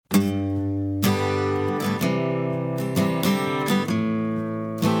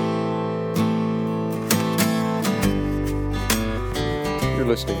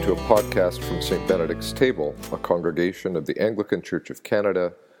listening to a podcast from St. Benedict's Table, a congregation of the Anglican Church of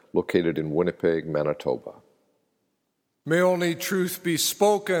Canada located in Winnipeg, Manitoba. May only truth be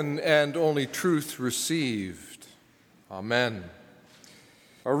spoken and only truth received. Amen.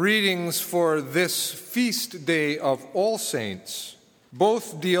 Our readings for this feast day of All Saints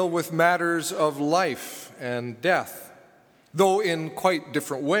both deal with matters of life and death, though in quite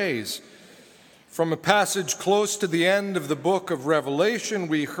different ways. From a passage close to the end of the book of Revelation,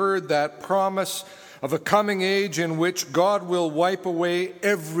 we heard that promise of a coming age in which God will wipe away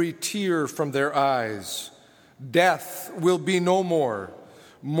every tear from their eyes. Death will be no more.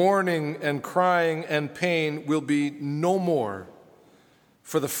 Mourning and crying and pain will be no more,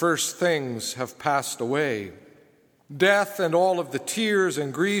 for the first things have passed away. Death and all of the tears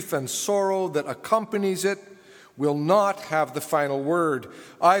and grief and sorrow that accompanies it will not have the final word,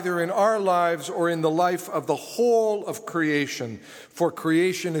 either in our lives or in the life of the whole of creation, for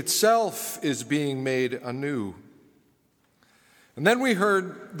creation itself is being made anew. And then we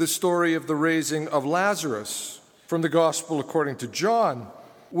heard the story of the raising of Lazarus from the Gospel according to John,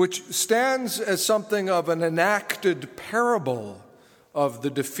 which stands as something of an enacted parable of the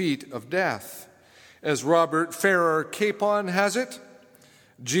defeat of death. As Robert Farrar Capon has it,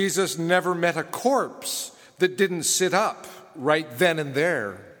 Jesus never met a corpse that didn't sit up right then and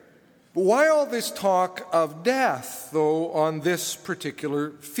there. But why all this talk of death, though, on this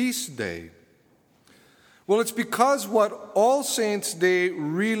particular feast day? Well, it's because what All Saints' Day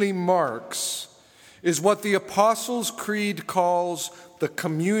really marks is what the Apostles' Creed calls the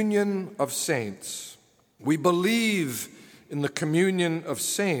communion of saints. We believe in the communion of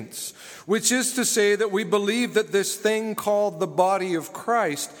saints, which is to say that we believe that this thing called the body of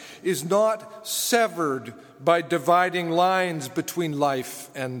Christ is not severed by dividing lines between life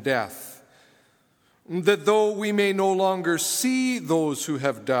and death. That though we may no longer see those who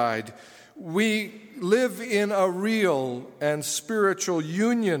have died, we live in a real and spiritual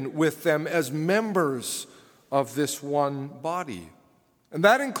union with them as members of this one body. And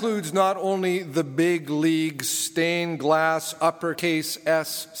that includes not only the big league stained glass uppercase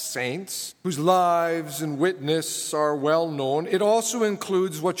S saints, whose lives and witness are well known. It also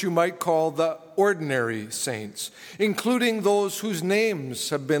includes what you might call the ordinary saints, including those whose names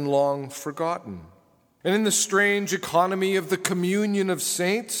have been long forgotten. And in the strange economy of the communion of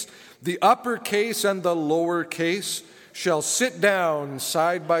saints, the uppercase and the lowercase shall sit down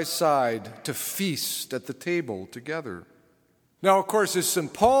side by side to feast at the table together. Now, of course, as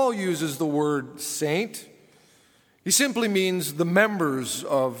St. Paul uses the word saint, he simply means the members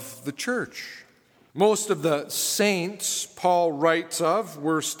of the church. Most of the saints Paul writes of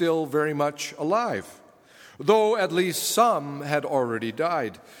were still very much alive, though at least some had already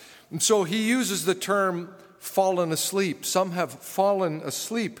died. And so he uses the term fallen asleep. Some have fallen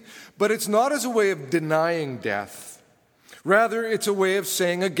asleep, but it's not as a way of denying death. Rather, it's a way of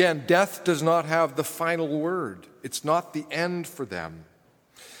saying, again, death does not have the final word. It's not the end for them.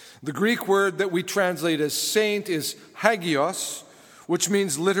 The Greek word that we translate as saint is hagios, which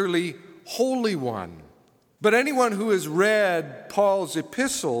means literally holy one. But anyone who has read Paul's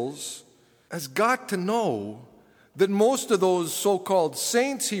epistles has got to know that most of those so-called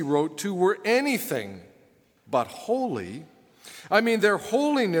saints he wrote to were anything but holy. I mean, their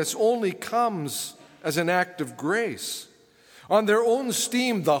holiness only comes as an act of grace. On their own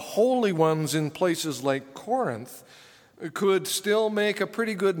steam, the holy ones in places like Corinth could still make a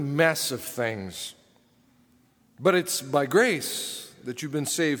pretty good mess of things. But it's by grace that you've been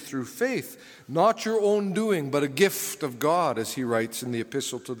saved through faith, not your own doing, but a gift of God, as he writes in the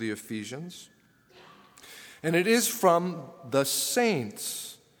epistle to the Ephesians. And it is from the saints,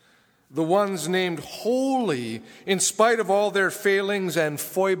 the ones named holy, in spite of all their failings and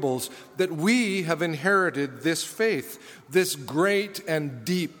foibles, that we have inherited this faith, this great and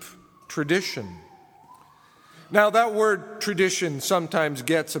deep tradition. Now, that word tradition sometimes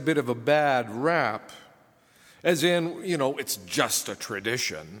gets a bit of a bad rap, as in, it's just a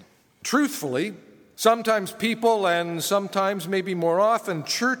tradition. Truthfully, sometimes people, and sometimes maybe more often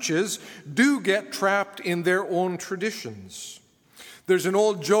churches, do get trapped in their own traditions. There's an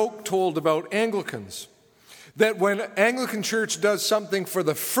old joke told about Anglicans that when Anglican Church does something for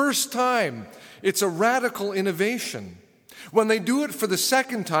the first time, it's a radical innovation. When they do it for the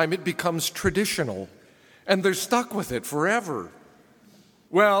second time, it becomes traditional, and they're stuck with it forever.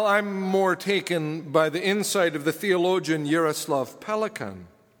 Well, I'm more taken by the insight of the theologian Jaroslav Pelikan,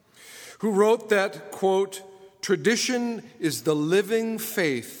 who wrote that, quote, tradition is the living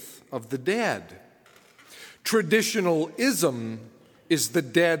faith of the dead. Traditionalism is the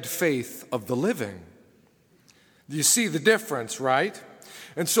dead faith of the living. You see the difference, right?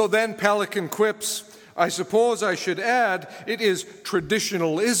 And so then Pelican quips, I suppose I should add, it is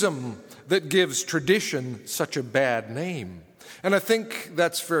traditionalism that gives tradition such a bad name. And I think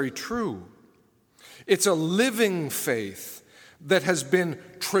that's very true. It's a living faith that has been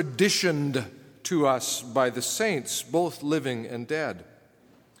traditioned to us by the saints, both living and dead.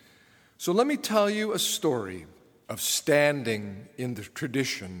 So let me tell you a story of standing in the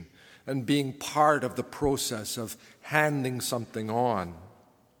tradition and being part of the process of handing something on.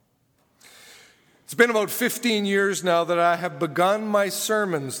 It's been about 15 years now that I have begun my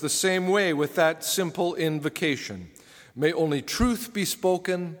sermons the same way, with that simple invocation. May only truth be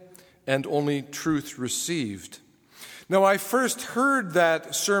spoken and only truth received. Now, I first heard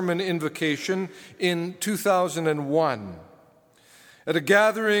that sermon invocation in 2001 at a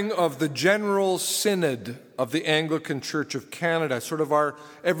gathering of the General Synod of the Anglican Church of Canada, sort of our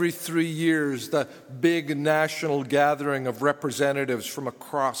every 3 years, the big national gathering of representatives from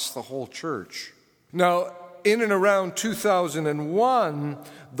across the whole church. Now, in and around 2001,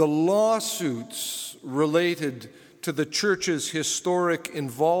 the lawsuits related to the church's historic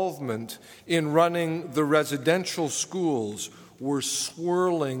involvement in running the residential schools were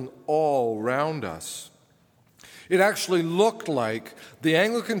swirling all around us. It actually looked like the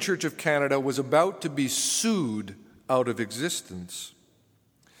Anglican Church of Canada was about to be sued out of existence.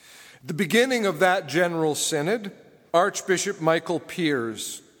 At the beginning of that General Synod, Archbishop Michael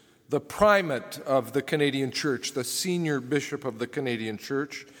Pearse, the primate of the Canadian Church, the senior bishop of the Canadian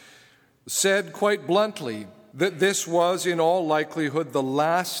Church, said quite bluntly that this was in all likelihood the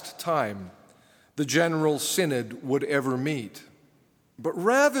last time the General Synod would ever meet. But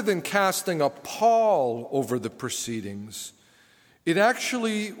rather than casting a pall over the proceedings, it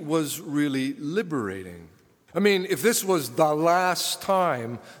actually was really liberating. I mean, if this was the last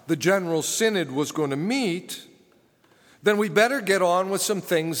time the General Synod was going to meet, then we better get on with some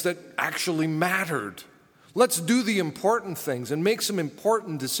things that actually mattered. Let's do the important things and make some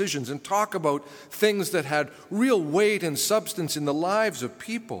important decisions and talk about things that had real weight and substance in the lives of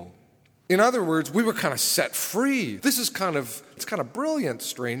people. In other words, we were kind of set free. It's kind of brilliant,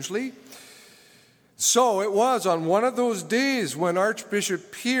 strangely. So it was on one of those days when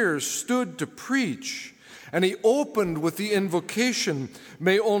Archbishop Pearse stood to preach, and he opened with the invocation,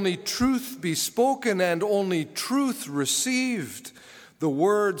 may only truth be spoken and only truth received. The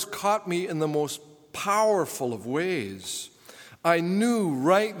words caught me in the most powerful of ways. I knew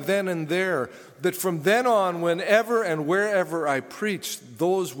right then and there that from then on, whenever and wherever I preached,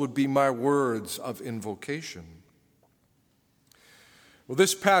 those would be my words of invocation. Well,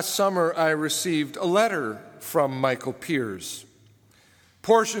 this past summer, I received a letter from Michael Pearse,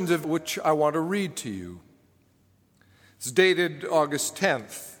 portions of which I want to read to you. It's dated August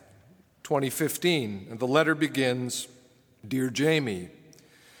 10th, 2015, and the letter begins, Dear Jamie,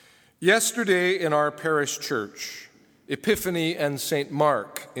 yesterday in our parish church, Epiphany and St.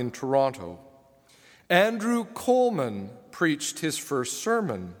 Mark in Toronto, Andrew Coleman preached his first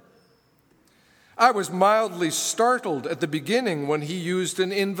sermon. I was mildly startled at the beginning when he used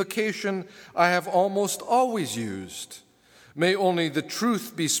an invocation I have almost always used. May only the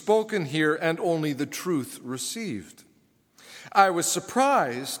truth be spoken here and only the truth received. I was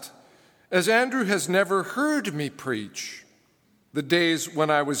surprised, as Andrew has never heard me preach. The days when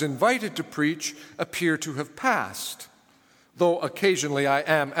I was invited to preach appear to have passed, though occasionally I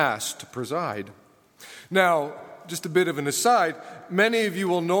am asked to preside. Now, just a bit of an aside, many of you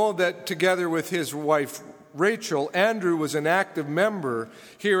will know that together with his wife Rachel, Andrew was an active member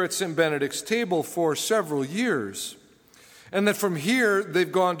here at St. Benedict's Table for several years. And that from here,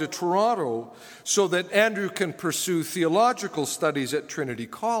 they've gone to Toronto so that Andrew can pursue theological studies at Trinity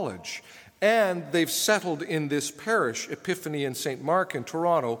College. And they've settled in this parish, Epiphany and St. Mark in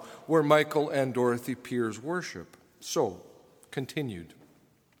Toronto, where Michael and Dorothy Pearse worship. So, continued.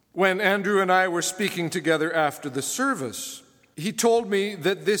 When Andrew and I were speaking together after the service, he told me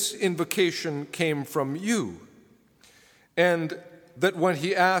that this invocation came from you, and that when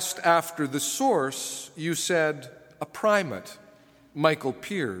he asked after the source, you said, a primate, Michael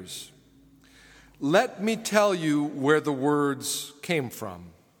Pearse. Let me tell you where the words came from.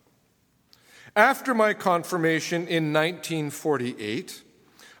 After my confirmation in 1948,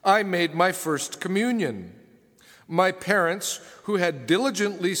 I made my first communion. My parents, who had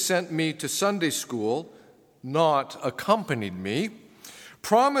diligently sent me to Sunday school, not accompanied me,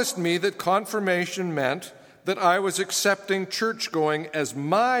 promised me that confirmation meant that I was accepting church-going as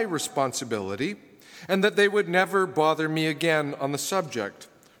my responsibility and that they would never bother me again on the subject.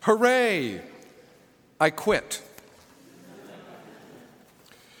 Hooray! I quit.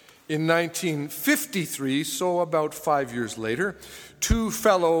 In 1953, so about 5 years later, two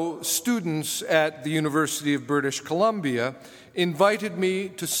fellow students at the University of British Columbia invited me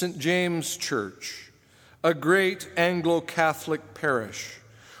to St. James Church, a great Anglo-Catholic parish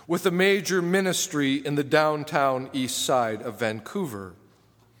with a major ministry in the downtown east side of Vancouver.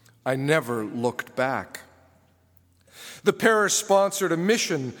 I never looked back. The parish sponsored a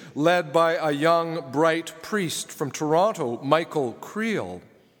mission led by a young, bright priest from Toronto, Michael Creel.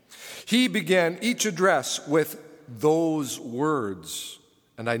 He began each address with those words,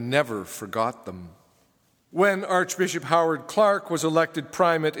 and I never forgot them. When Archbishop Howard Clark was elected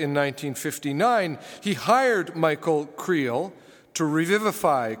primate in 1959, he hired Michael Creel to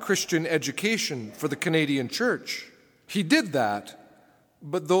revivify Christian education for the Canadian Church. He did that,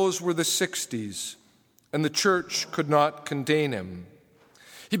 but those were the 60s, and the Church could not contain him.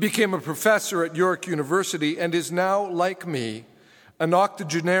 He became a professor at York University and is now, like me, an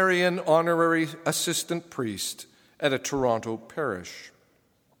octogenarian honorary assistant priest at a Toronto parish.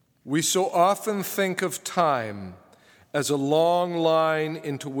 We so often think of time as a long line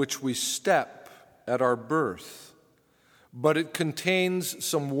into which we step at our birth, but it contains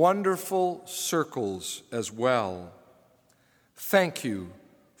some wonderful circles as well. Thank you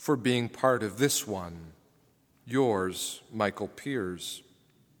for being part of this one. Yours, Michael Peers.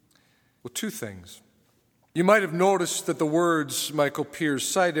 Well, two things. You might have noticed that the words Michael Peers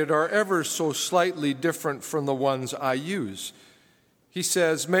cited are ever so slightly different from the ones I use. He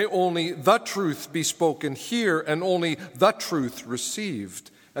says, "May only the truth be spoken here and only the truth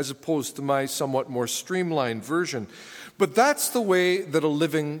received," as opposed to my somewhat more streamlined version. But that's the way that a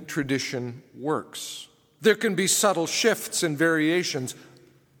living tradition works. There can be subtle shifts and variations.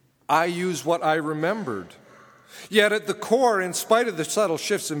 I use what I remembered. Yet at the core, in spite of the subtle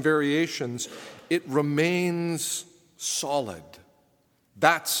shifts and variations, it remains solid.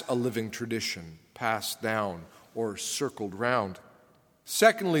 That's a living tradition, passed down or circled round.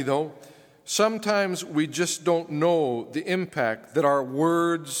 Secondly, though, sometimes we just don't know the impact that our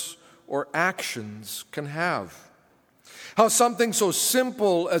words or actions can have. How something so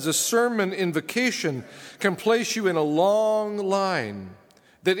simple as a sermon invocation can place you in a long line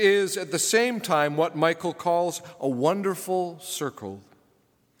that is at the same time what Michael calls a wonderful circle.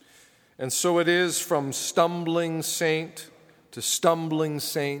 And so it is from stumbling saint to stumbling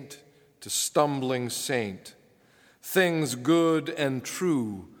saint to stumbling saint. Things good and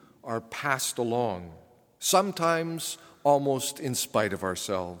true are passed along, sometimes almost in spite of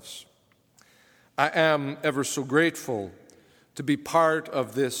ourselves. I am ever so grateful to be part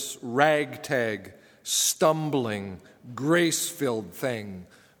of this ragtag, stumbling, grace-filled thing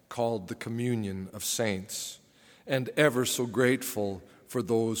called the communion of saints, and ever so grateful for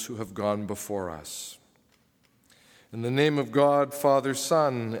those who have gone before us. In the name of God, Father,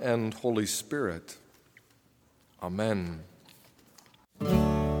 Son, and Holy Spirit. Amen.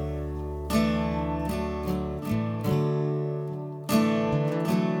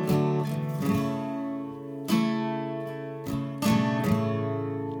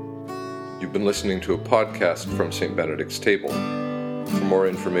 You've been listening to a podcast from St. Benedict's Table. For more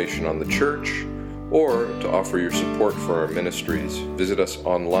information on the church or to offer your support for our ministries, visit us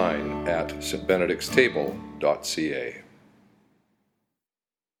online at stbenedictstable.ca.